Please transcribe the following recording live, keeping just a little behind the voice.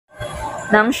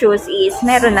ng shoes is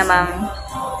meron namang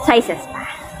sizes pa.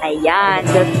 Ayan,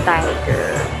 the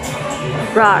tiger.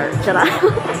 Rar, tsara.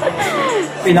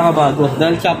 Pinakabago.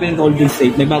 Dahil Shopee ng Golden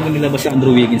State, may bago nilabas si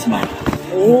Andrew Wiggins, ma'am.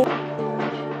 Oh.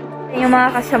 Yung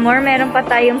mga kasamor, meron pa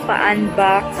tayong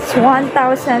pa-unbox.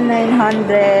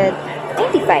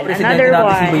 1,985. Another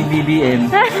one. Si BBM.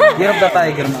 Year of the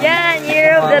Tiger, ma'am. Yan,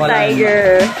 Year of the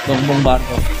Tiger. Bongbong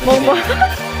Barco. Bongbong.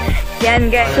 Yan,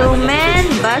 guys. So, men,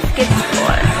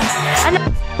 basketball. Ano?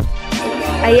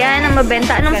 Ayan, ang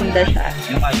mabenta. Anong ganda siya?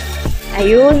 Yung ice.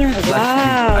 Ayun, yung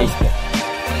wow. Ice po.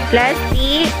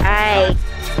 Plastic, ay.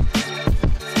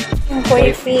 Yung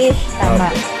koi fish, tama.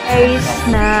 Guys,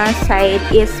 na side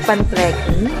is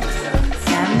pan-trekking.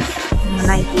 Yan.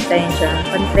 Nakikita yun siya.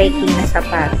 Pan-trekking na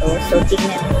sapato. So,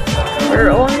 tignan.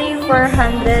 For only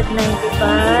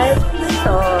 495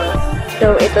 pesos.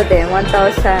 So, ito din.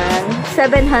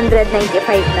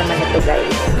 1,795 naman ito,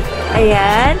 guys.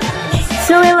 Ayan.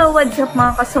 So, hello, what's up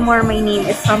mga kasamor? My name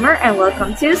is Summer and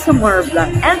welcome to SUMMOR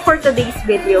God. And for today's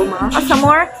video, mga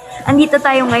kasamor, andito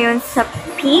tayo ngayon sa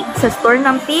Peak, sa store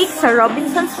ng Peak, sa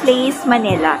Robinson's Place,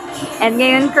 Manila. And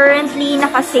ngayon, currently,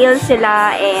 naka-sale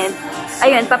sila and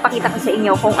ayun, papakita ko sa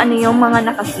inyo kung ano yung mga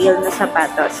naka-sale na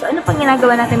sapatos. So, ano pang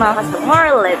ginagawa natin mga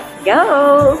kasamor? Let's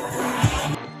go!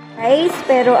 Guys,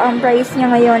 pero ang price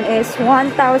niya ngayon is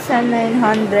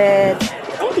 1,995.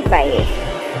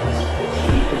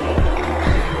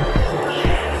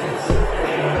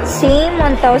 Same,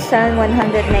 1,195.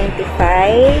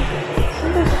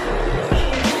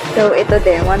 So, ito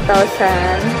din,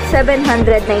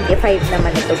 1,795 naman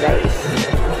ito, guys.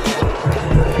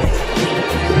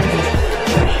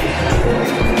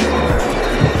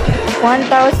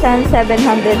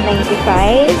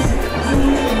 $1,795.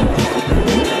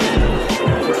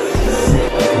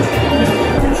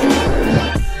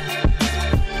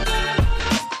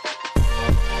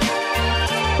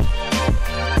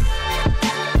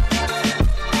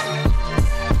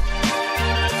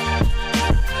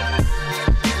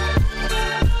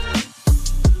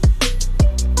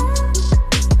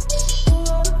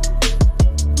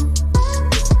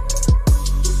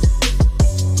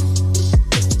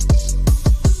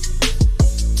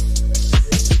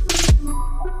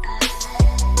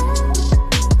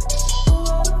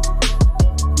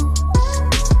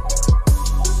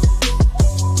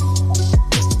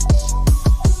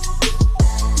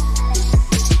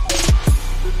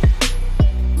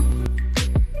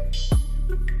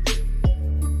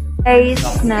 Guys,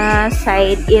 na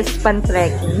side is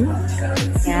pan-trekking.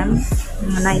 Yan.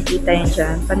 Nakikita yun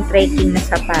dyan. Pan-trekking na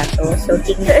sapato. So,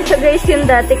 tingnan. Ito guys, yung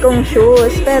dati kong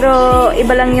shoes. Pero,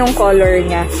 iba lang yung color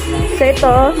niya. So,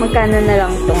 ito, magkano na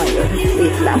lang ito ngayon?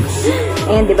 Wait lang.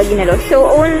 Ayan, diba ginalo? So,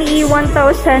 only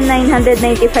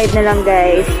 1,995 na lang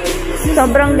guys.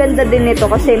 Sobrang ganda din nito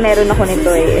kasi meron ako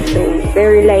nito eh. So,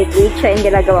 very lightweight siya. Yung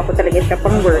ginagawa ko talaga siya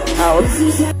pang workout.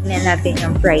 Tingnan natin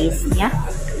yung price niya.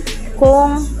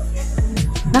 Kung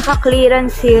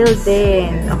naka-clearance sale din.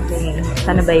 Okay.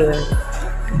 Sana ba yun?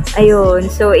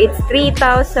 Ayun. So, it's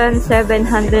 3,795.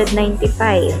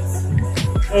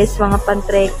 Guys, mga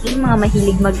pan-trekking, mga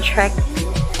mahilig mag-trek.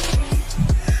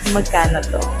 Magkano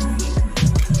to?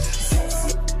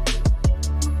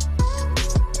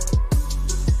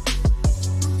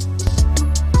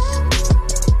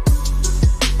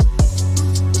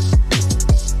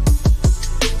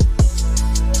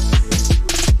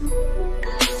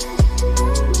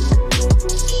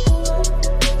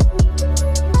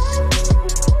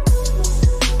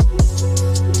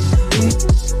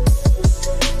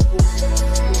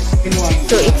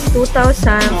 So, it's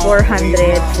 2,445.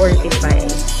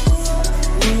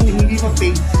 Hindi pa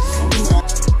paid.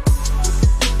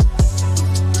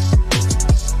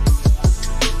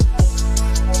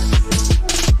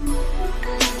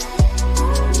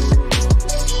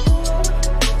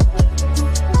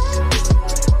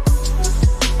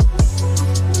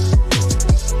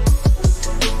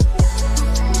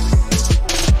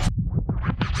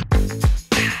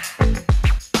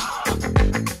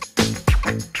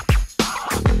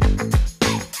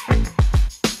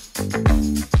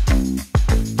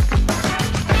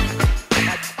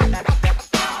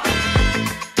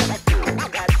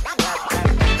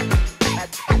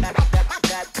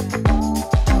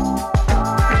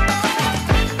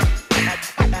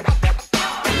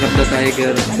 Of the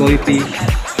Tiger, koi fish.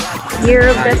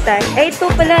 Year of the Tiger. Ay, ito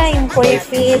pala yung koi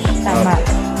fish. Tama.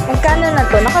 Magkano na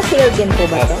to? Naka-sale din po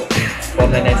ba to?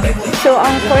 4,995. So,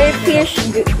 ang koi fish,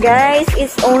 guys, is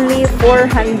only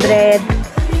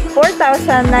 4,995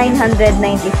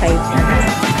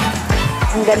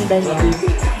 Ang ganda niya.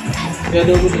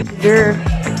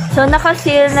 So,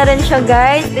 naka-sale na rin siya,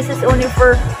 guys. This is only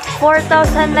for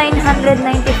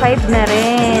 4,995 na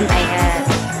rin. Ayan.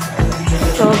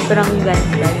 Sobrang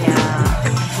ganda niya.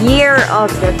 Year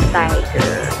of the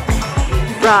Tiger.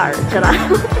 Rar.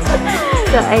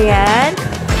 So, ayan.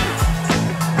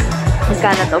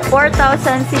 Magkano to?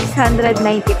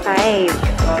 4,695.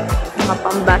 Mga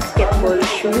pang-basketball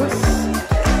shoes.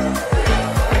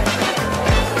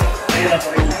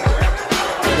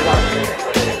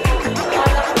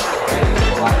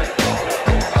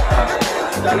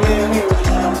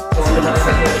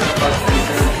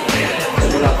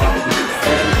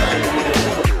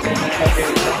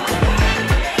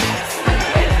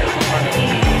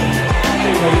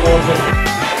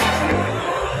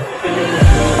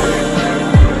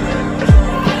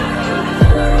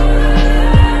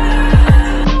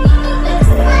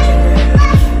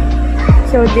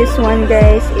 So this one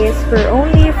guys is for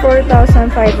only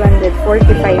 4,545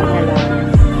 na lang.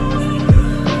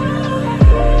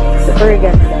 Super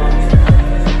ganda.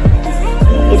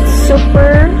 It's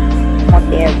super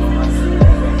motive.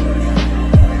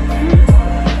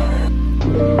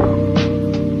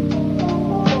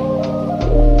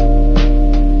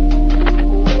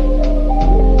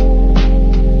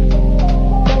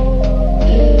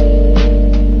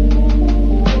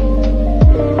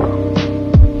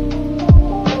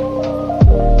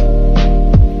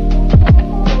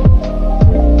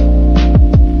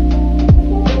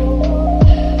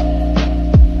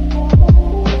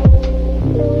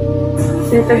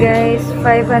 So ito guys,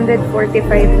 545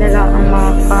 na lang ang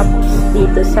mga cups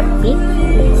dito sa Peak.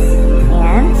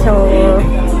 Ayan. So,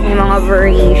 may mga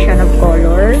variation of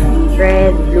color.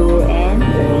 Red, blue, and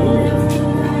green.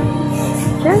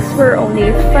 Just for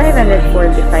only 545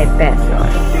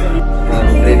 pesos.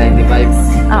 395.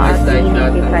 Ah,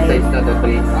 395.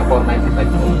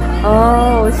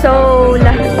 Oh, so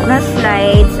lahat na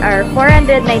slides are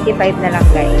 495 na lang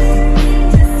guys.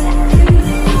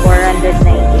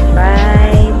 495.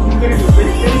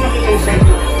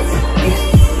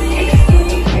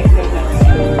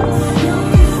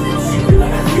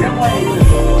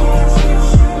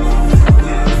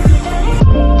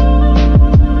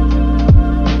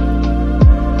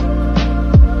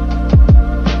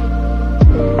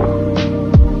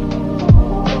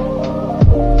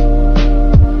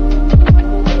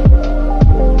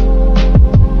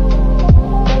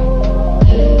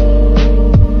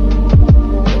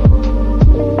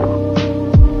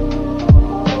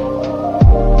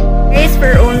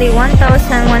 For only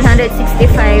 1,165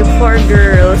 for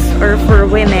girls or for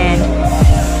women.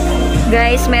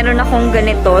 Guys, meron akong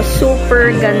ganito. Super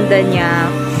ganda niya.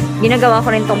 Ginagawa ko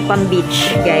rin tong pang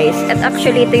beach, guys. At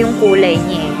actually, ito yung kulay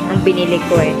niya ang binili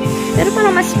ko eh. Pero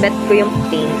parang mas bet ko yung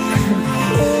pink.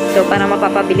 So, parang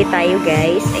mapapabili tayo,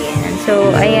 guys. Ayan. So,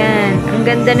 ayan. Ang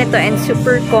ganda nito and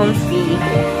super comfy.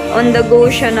 On the go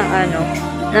siya na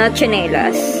na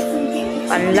chinelas.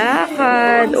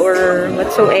 Panlakad or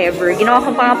whatsoever. Ginawa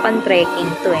ko pa nga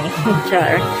pan-trekking to eh.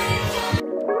 Char.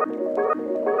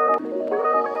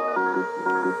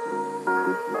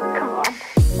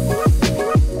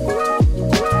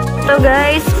 So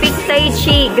guys, Peak Tai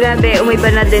Chi. Grabe,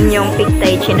 umiba na din yung Peak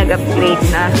Tai Chi. Nag-upgrade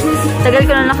na. Tagal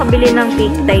ko na nakabili ng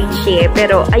Peak Tai Chi eh.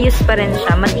 Pero ayos pa rin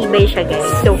siya. Matibay siya guys.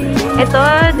 So, ito,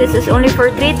 this is only for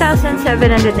 3,795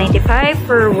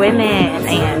 for women.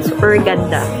 Ayan, super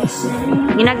ganda.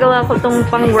 Ginagawa ko tong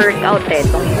pang-workout eh,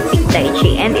 tong Peak Tai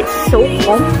Chi. And it's so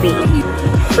comfy.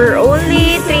 For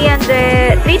only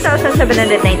 3,795.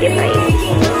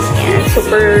 Ayan,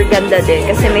 super ganda din.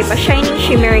 Kasi may pa-shining,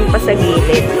 shimmering pa sa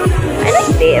gilid. I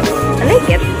like this. I like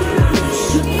it.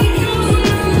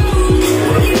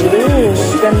 Ooh,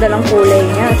 ganda lang kulay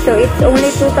niya. So, it's only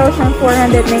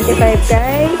 2,495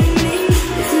 guys.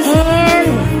 And,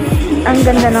 ang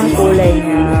ganda ng kulay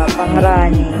niya.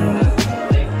 Pang-running.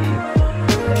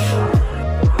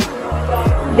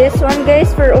 This one guys,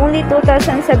 for only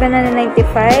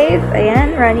 2,795.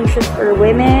 Ayan, running shoes for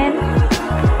women.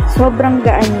 Sobrang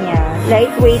gaan niya.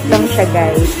 Lightweight lang siya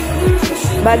guys.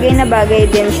 Bagay na bagay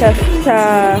din siya sa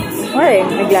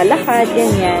naglalakad,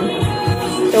 ganyan.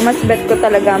 So, mas bet ko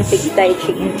talaga ang Peak Tai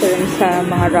Chi in terms sa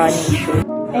mga running shoes.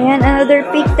 Ayan, another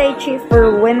Peak Tai Chi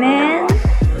for women.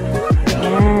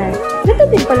 Ayan. Ganda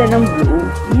din pala ng blue.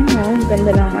 Ayan o,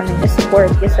 ganda lang niya.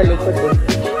 Support niya sa likod eh.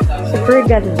 Super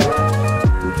ganda.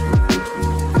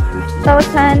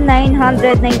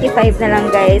 1,995 na lang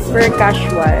guys for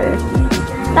casual.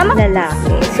 Tama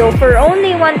lalaki. So, for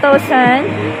only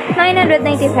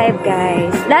 1,995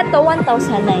 guys. Lahat to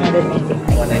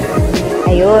 1,995.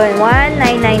 Ayun,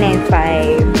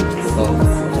 1,9995.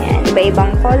 Yan,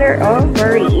 iba-ibang color of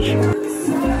variation.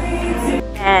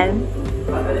 And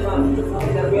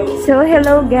So,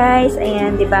 hello guys.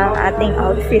 Ayan, di ba ang ating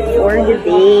outfit for the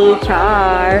day?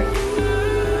 Char!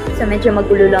 So, medyo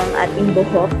magulo lang ang ating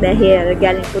buhok dahil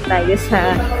galing po tayo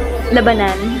sa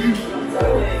labanan.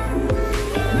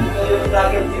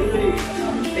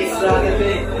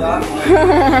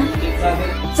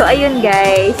 So, ayun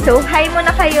guys. So, hi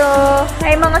muna kayo.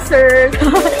 Hi mga sir.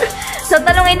 So,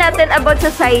 tanungin natin about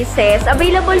sa sizes.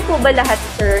 Available po ba lahat,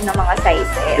 sir, ng mga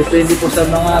sizes? Depende po sa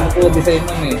mga design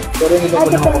nun eh. Pero hindi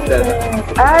po naman kompleto.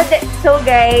 So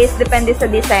guys, depende sa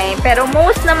design. Pero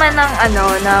most naman ng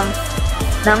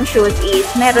ng shoes is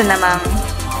meron namang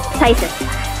sizes.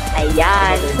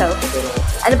 Ayan. So,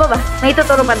 ano pa ba? May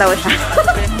tuturo pa daw siya.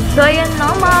 So, ayun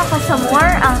no, mga kasamor,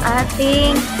 ang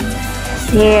ating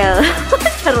sale.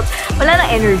 Charot. Wala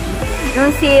nang energy. Yung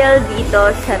sale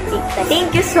dito sa TikTok.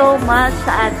 Thank you so much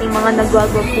sa ating mga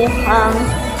nagwagwapuhang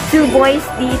two boys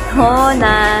dito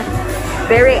na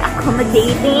very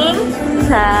accommodating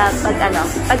sa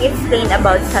pag-explain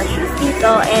about sa shoes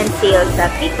dito and sale sa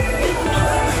TikTok.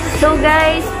 So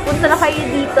guys, punta na kayo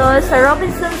dito sa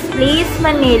Robinson's Place,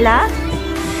 Manila.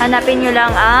 Hanapin nyo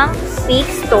lang ang Peak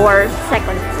Store,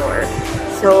 second floor.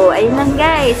 So, ayun lang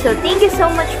guys. So, thank you so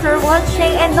much for watching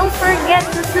and don't forget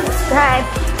to subscribe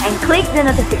and click the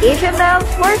notification bell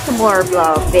for some more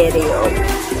vlog videos.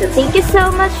 So, thank you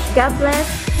so much. God bless.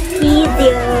 See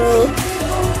you.